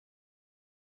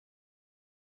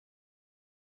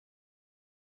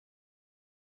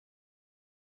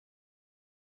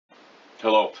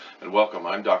Hello and welcome.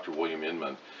 I'm Dr. William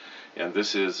Inman, and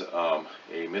this is a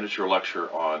miniature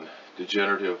lecture on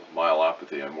degenerative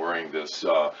myelopathy. I'm wearing this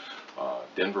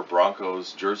Denver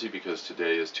Broncos jersey because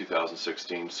today is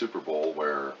 2016 Super Bowl,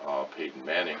 where Peyton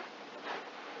Manning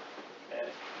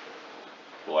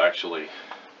will actually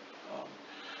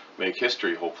make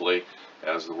history, hopefully,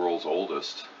 as the world's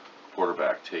oldest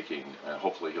quarterback,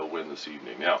 hopefully he'll win this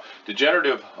evening. Now,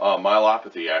 degenerative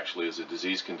myelopathy actually is a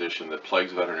disease condition that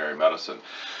plagues veterinary medicine.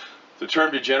 The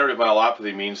term degenerative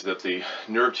myelopathy means that the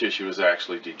nerve tissue is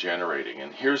actually degenerating.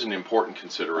 And here's an important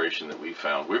consideration that we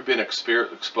found. We've been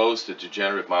exposed to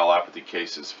degenerative myelopathy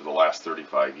cases for the last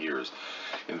 35 years.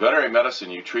 In veterinary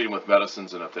medicine, you treat them with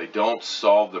medicines, and if they don't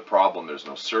solve the problem, there's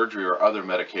no surgery or other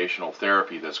medicational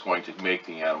therapy that's going to make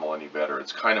the animal any better.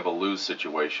 It's kind of a lose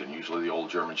situation. Usually the old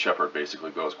German Shepherd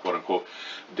basically goes, quote unquote,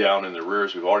 down in the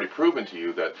rears. We've already proven to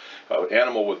you that an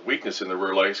animal with weakness in the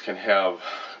rear legs can have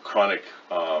chronic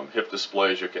hip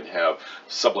dysplasia, can have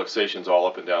subluxations all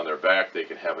up and down their back. They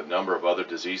can have a number of other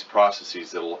disease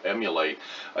processes that will emulate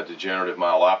a degenerative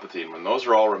myelopathy. And when those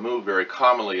are all removed, very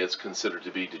commonly it's considered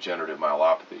to be degenerative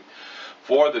myelopathy.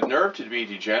 For the nerve to be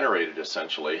degenerated,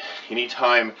 essentially,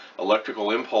 anytime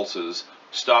electrical impulses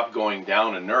stop going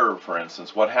down a nerve, for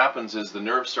instance, what happens is the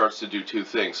nerve starts to do two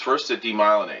things. First, it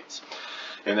demyelinates.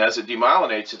 And as it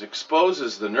demyelinates, it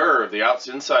exposes the nerve, the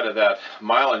inside of that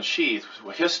myelin sheath,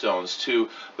 histones, to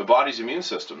the body's immune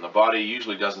system. The body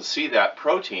usually doesn't see that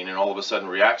protein and all of a sudden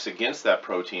reacts against that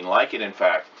protein like it, in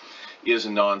fact, is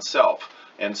a non-self.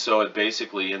 And so it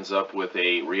basically ends up with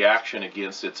a reaction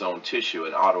against its own tissue,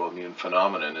 an autoimmune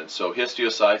phenomenon. And so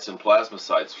histiocytes and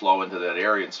plasmacytes flow into that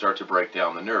area and start to break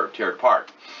down the nerve, tear it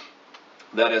apart.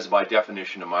 That is, by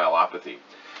definition, a myelopathy.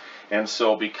 And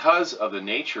so because of the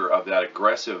nature of that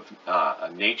aggressive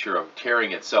nature of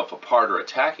tearing itself apart or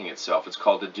attacking itself, it's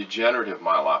called a degenerative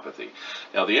myelopathy.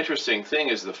 Now, the interesting thing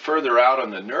is the further out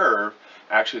on the nerve,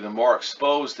 actually the more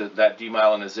exposed that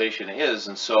demyelinization is,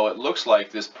 and so it looks like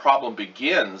this problem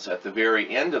begins at the very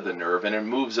end of the nerve and it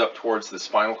moves up towards the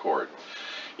spinal cord.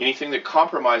 Anything that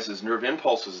compromises nerve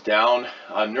impulses down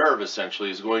a nerve essentially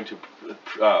is going to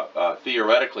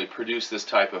theoretically produce this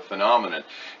type of phenomenon.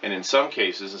 And in some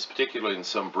cases, particularly in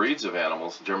some breeds of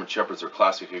animals, German Shepherds are a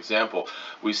classic example,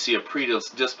 we see a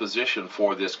predisposition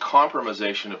for this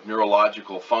compromisation of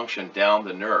neurological function down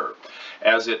the nerve.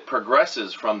 As it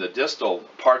progresses from the distal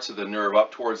parts of the nerve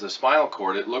up towards the spinal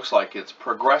cord, it looks like it's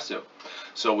progressive.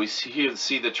 So we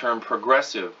see the term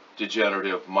progressive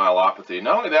degenerative myelopathy.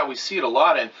 Not only that, we see it a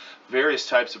lot in various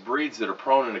types of breeds that are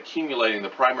prone in accumulating the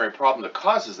primary problem that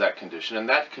causes that condition, and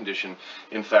that condition,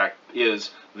 in fact,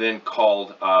 is then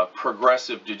called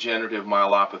progressive degenerative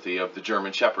myelopathy of the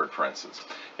German Shepherd, for instance.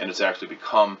 And it's actually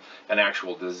become an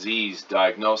actual disease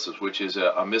diagnosis, which is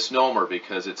a misnomer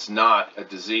because it's not a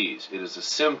disease. It is a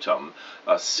symptom,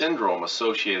 a syndrome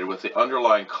associated with the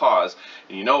underlying cause.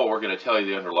 And you know what we're going to tell you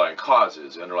the underlying cause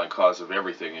is. The underlying cause of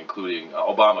everything, including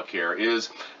Obamacare, is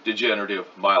degenerative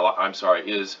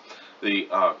is the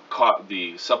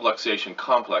subluxation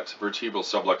complex, vertebral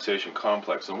subluxation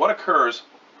complex. And what occurs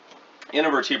in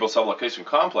a vertebral subluxation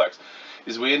complex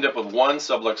is we end up with one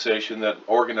subluxation that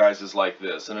organizes like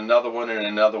this, and another one, and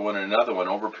another one, and another one.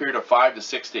 Over a period of 5 to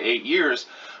 6 to 8 years,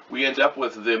 we end up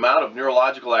with the amount of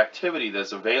neurological activity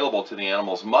that's available to the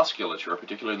animal's musculature,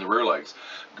 particularly in the rear legs,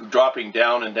 dropping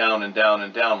down and down and down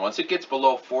and down. Once it gets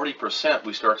below 40%,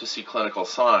 we start to see clinical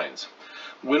signs.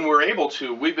 When we're able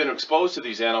to, we've been exposed to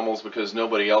these animals because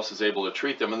nobody else is able to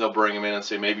treat them, and they'll bring them in and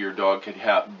say, maybe your dog could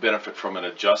benefit from an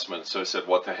adjustment. So I said,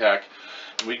 what the heck?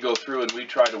 And we'd go through and we'd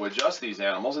try to adjust these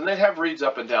animals, and they'd have reeds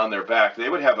up and down their back. They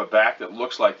would have a back that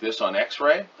looks like this on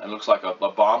x-ray, and looks like a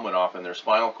bomb went off in their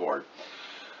spinal cord.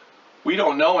 We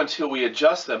don't know until we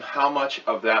adjust them how much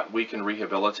of that we can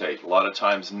rehabilitate. A lot of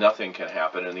times nothing can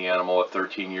happen, and the animal at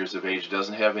 13 years of age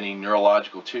doesn't have any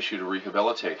neurological tissue to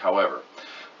rehabilitate. However,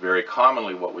 very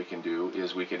commonly what we can do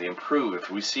is we can improve.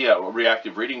 If we see a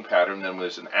reactive reading pattern, then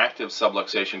there's an active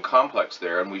subluxation complex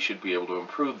there, and we should be able to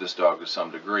improve this dog to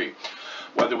some degree.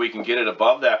 Whether we can get it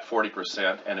above that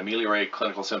 40% and ameliorate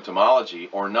clinical symptomology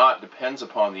or not depends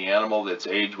upon the animal, its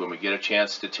age, when we get a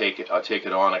chance to take it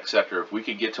on, etc. If we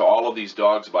could get to all of these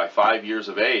dogs by 5 years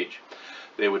of age,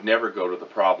 they would never go to the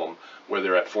problem where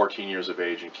they're at 14 years of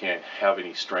age and can't have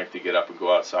any strength to get up and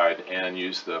go outside and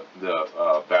use the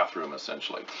bathroom,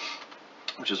 essentially,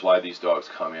 which is why these dogs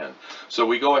come in. So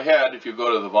we go ahead, if you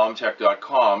go to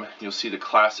thevomtech.com, you'll see the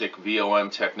classic VOM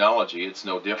technology. It's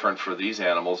no different for these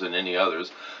animals than any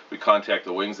others. We contact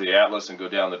the wings of the atlas and go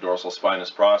down the dorsal spinous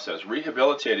process,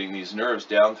 rehabilitating these nerves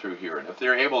down through here. And if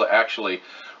they're able to actually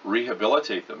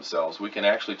rehabilitate themselves, we can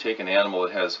actually take an animal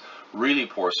that has really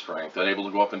poor strength, unable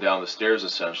to go up and down the stairs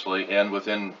essentially, and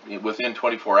within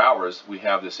 24 hours we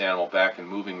have this animal back and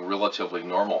moving relatively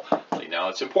normally. Now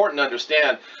it's important to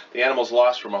understand the animal's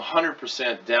lost from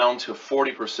 100% down to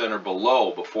 40% or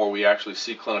below before we actually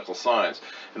see clinical signs.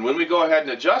 And when we go ahead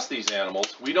and adjust these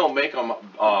animals, we don't make them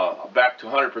back to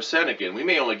 100% again. We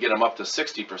may only get them up to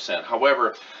 60%.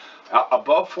 However,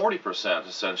 above 40%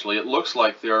 essentially, it looks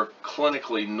like they're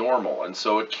clinically normal, and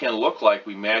so it can look like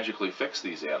we magically fix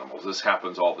these animals. This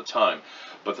happens all the time.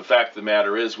 But the fact of the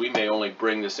matter is, we may only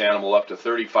bring this animal up to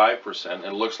 35%, and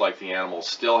it looks like the animal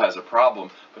still has a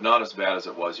problem, but not as bad as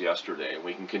it was yesterday. And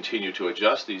we can continue to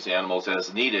adjust these animals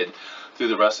as needed through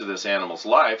the rest of this animal's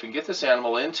life and get this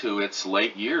animal into its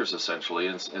late years, essentially,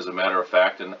 as a matter of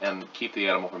fact, and keep the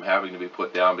animal from having to be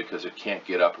put down because it can't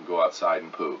get up and go outside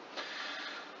and poo.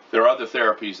 There are other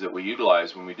therapies that we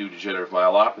utilize when we do degenerative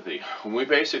myelopathy. When we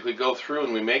basically go through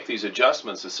and we make these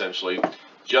adjustments, essentially,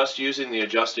 just using the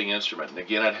adjusting instrument. And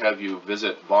again, I'd have you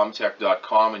visit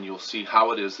vomtech.com and you'll see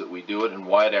how it is that we do it and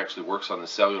why it actually works on the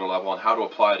cellular level and how to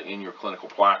apply it in your clinical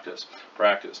practice.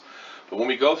 But when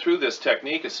we go through this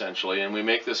technique, essentially, and we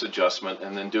make this adjustment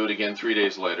and then do it again 3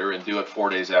 days later and do it 4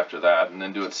 days after that and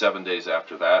then do it 7 days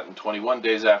after that and 21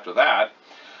 days after that,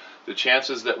 the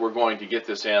chances that we're going to get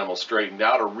this animal straightened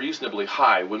out are reasonably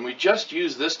high. When we just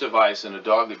use this device in a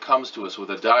dog that comes to us with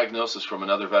a diagnosis from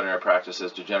another veterinary practice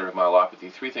as degenerative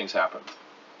myelopathy, 3 things happen.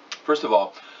 First of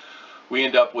all, we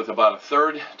end up with about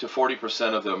 1/3 to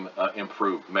 40% of them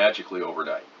improve magically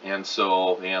overnight. And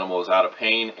so the animal is out of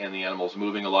pain and the animal is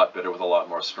moving a lot better with a lot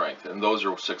more strength. And those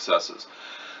are successes.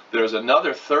 There's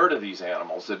another 1/3 of these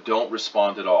animals that don't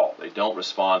respond at all. They don't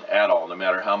respond at all, no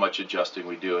matter how much adjusting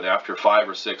we do. And after 5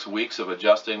 or 6 weeks of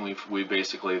adjusting, we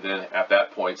basically then, at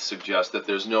that point, suggest that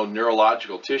there's no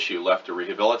neurological tissue left to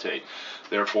rehabilitate.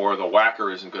 Therefore, the whacker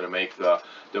isn't going to make the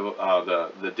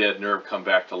dead nerve come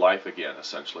back to life again,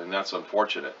 essentially, and that's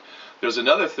unfortunate. There's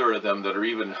another 1/3 of them that are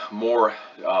even more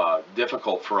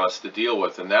difficult for us to deal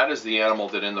with, and that is the animal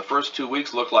that in the first 2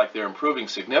 weeks look like they're improving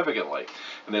significantly.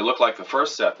 And they look like the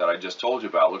first set that I just told you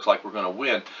about. Looks like we're going to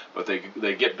win, but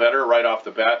they get better right off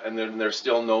the bat, and then there's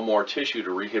still no more tissue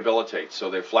to rehabilitate.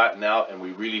 So they flatten out, and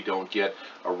we really don't get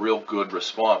a real good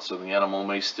response. So the animal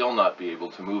may still not be able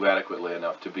to move adequately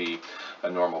enough to be a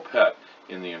normal pet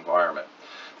in the environment.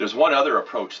 There's one other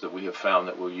approach that we have found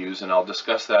that we'll use, and I'll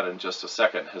discuss that in just a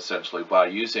second, essentially, by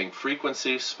using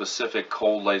frequency-specific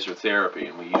cold laser therapy,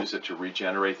 and we use it to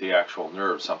regenerate the actual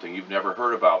nerve, something you've never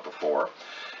heard about before,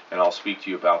 and I'll speak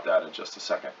to you about that in just a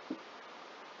second.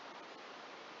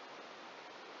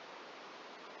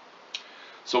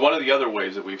 So one of the other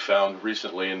ways that we've found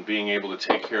recently in being able to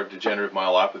take care of degenerative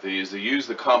myelopathy is to use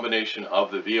the combination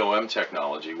of the VOM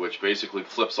technology, which basically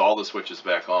flips all the switches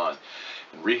back on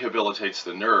and rehabilitates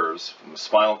the nerves from the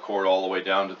spinal cord all the way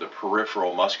down to the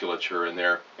peripheral musculature and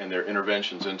their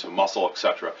interventions into muscle,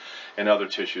 etc., and other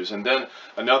tissues. And then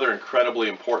another incredibly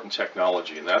important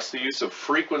technology, and that's the use of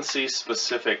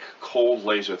frequency-specific cold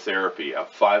laser therapy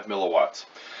at 5 milliwatts.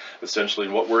 Essentially,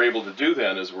 what we're able to do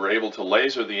then is we're able to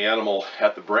laser the animal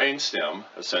at the brain stem,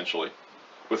 essentially,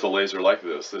 with a laser like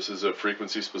this. This is a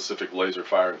frequency-specific laser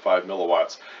firing 5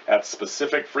 milliwatts at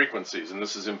specific frequencies, and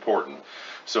this is important.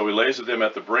 So we laser them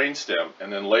at the brain stem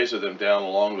and then laser them down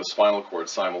along the spinal cord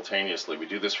simultaneously. We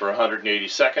do this for 180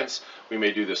 seconds. We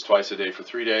may do this twice a day for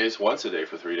 3 days, once a day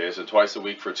for 3 days, and twice a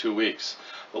week for 2 weeks.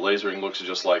 The lasering looks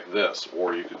just like this,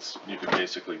 or you could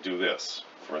basically do this,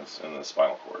 for instance, in the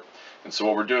spinal cord. And so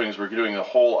what we're doing is we're doing the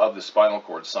whole of the spinal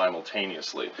cord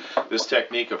simultaneously. This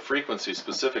technique of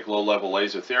frequency-specific low-level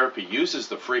laser therapy uses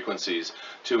the frequencies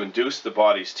to induce the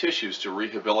body's tissues to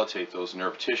rehabilitate those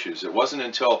nerve tissues. It wasn't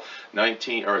until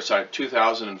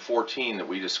 2014 that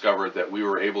we discovered that we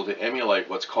were able to emulate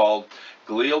what's called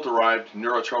glial-derived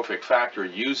neurotrophic factor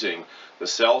using the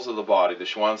cells of the body, the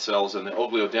Schwann cells and the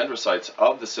oligodendrocytes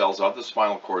of the cells of the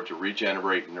spinal cord to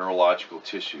regenerate neurological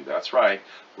tissue. That's right,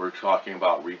 we're talking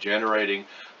about regenerating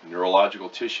neurological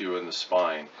tissue in the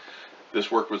spine. This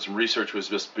work with some research was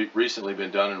just recently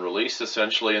been done and released,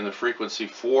 essentially, and the frequency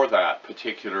for that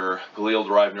particular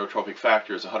glial-derived neurotrophic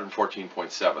factor is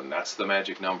 114.7. That's the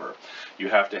magic number. You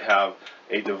have to have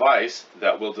a device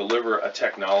that will deliver a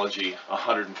technology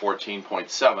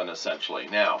 114.7, essentially.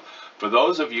 Now, for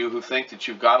those of you who think that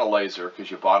you've got a laser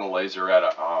because you bought a laser at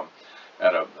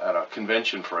a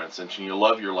convention, for instance, and you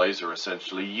love your laser,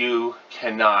 essentially, you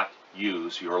cannot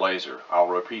use your laser. I'll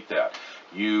repeat that.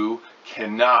 You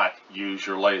cannot use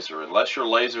your laser unless your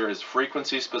laser is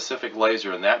frequency specific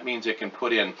laser, and that means it can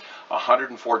put in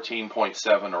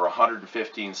 114.7 or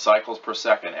 115 cycles per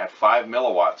second at 5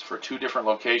 milliwatts for 2 different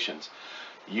locations.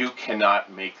 You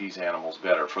cannot make these animals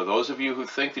better. For those of you who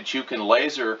think that you can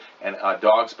laser a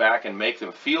dog's back and make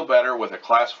them feel better with a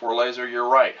class 4 laser, you're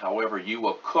right. However, you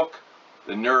will cook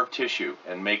the nerve tissue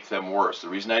and make them worse. The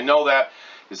reason I know that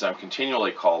is I'm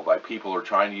continually called by people who are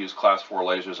trying to use class 4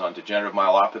 lasers on degenerative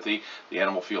myelopathy. The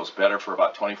animal feels better for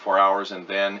about 24 hours and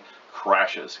then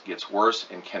crashes, gets worse,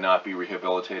 and cannot be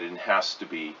rehabilitated and has to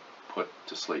be put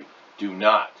to sleep. Do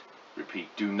not,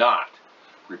 repeat, do not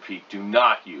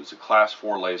use a class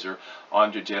 4 laser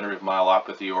on degenerative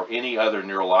myelopathy or any other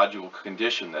neurological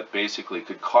condition that basically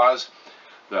could cause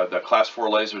the class 4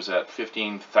 lasers at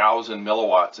 15,000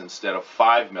 milliwatts instead of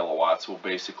 5 milliwatts will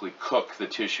basically cook the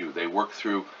tissue. They work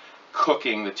through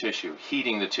cooking the tissue,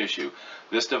 heating the tissue.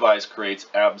 This device creates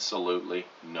absolutely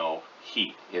no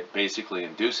heat. It basically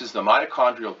induces the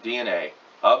mitochondrial DNA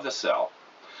of the cell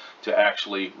to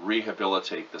actually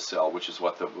rehabilitate the cell, which is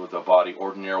what the body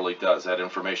ordinarily does. That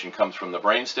information comes from the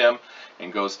brainstem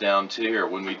and goes down to here.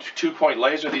 When we 2-point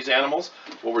laser these animals,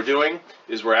 what we're doing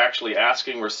is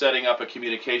we're setting up a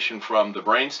communication from the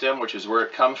brainstem, which is where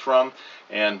it comes from,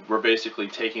 and we're basically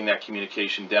taking that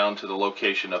communication down to the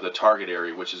location of the target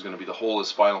area, which is going to be the whole of the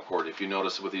spinal cord. If you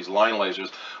notice with these line lasers,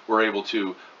 we're able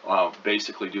to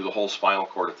basically do the whole spinal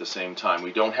cord at the same time.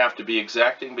 We don't have to be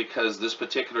exacting because this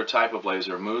particular type of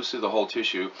laser moves through the whole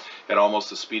tissue at almost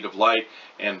the speed of light,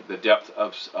 and the depth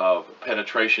of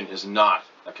penetration is not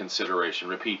a consideration.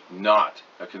 Repeat, not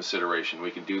a consideration.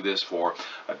 We can do this for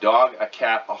a dog, a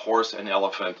cat, a horse, an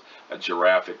elephant, a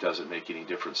giraffe. It doesn't make any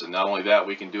difference. And not only that,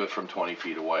 we can do it from 20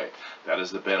 feet away. That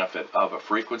is the benefit of a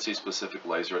frequency-specific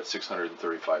laser at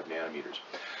 635 nanometers.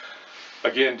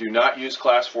 Again, do not use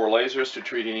class 4 lasers to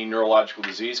treat any neurological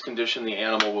disease condition. The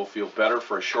animal will feel better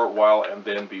for a short while and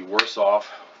then be worse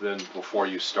off than before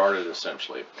you started,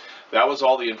 essentially. That was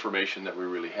all the information that we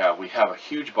really have. We have a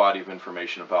huge body of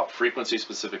information about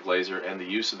frequency-specific laser and the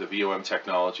use of the VOM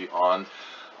technology on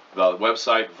the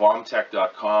website,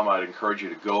 vomtech.com. I'd encourage you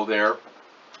to go there.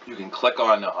 You can click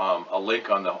on a link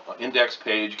on the index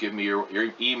page, give me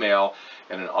your email,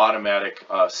 and an automatic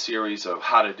series of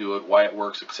how to do it, why it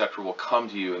works, etc. will come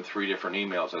to you in 3 different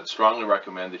emails. I'd strongly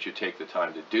recommend that you take the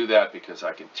time to do that because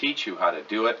I can teach you how to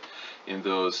do it in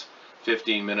those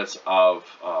 15 minutes of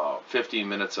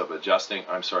videos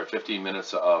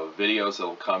that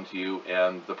will come to you,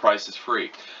 and the price is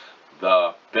free.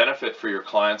 The benefit for your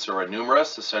clients are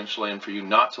numerous, essentially, and for you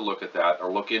not to look at that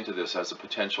or look into this as a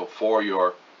potential for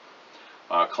your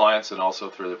clients and also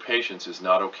through their patients is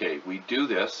not okay. We do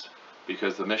this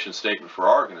because the mission statement for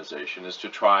our organization is to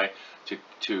try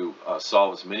to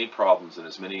solve as many problems in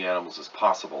as many animals as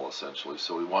possible, essentially.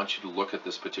 So we want you to look at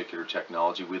this particular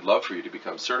technology. We'd love for you to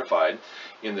become certified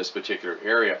in this particular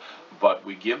area, but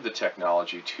we give the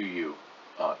technology to you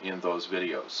in those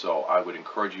videos. So I would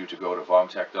encourage you to go to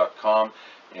vomtech.com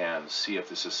and see if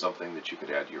this is something that you could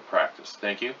add to your practice.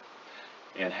 Thank you,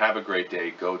 and have a great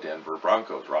day. Go Denver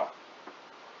Broncos, rock.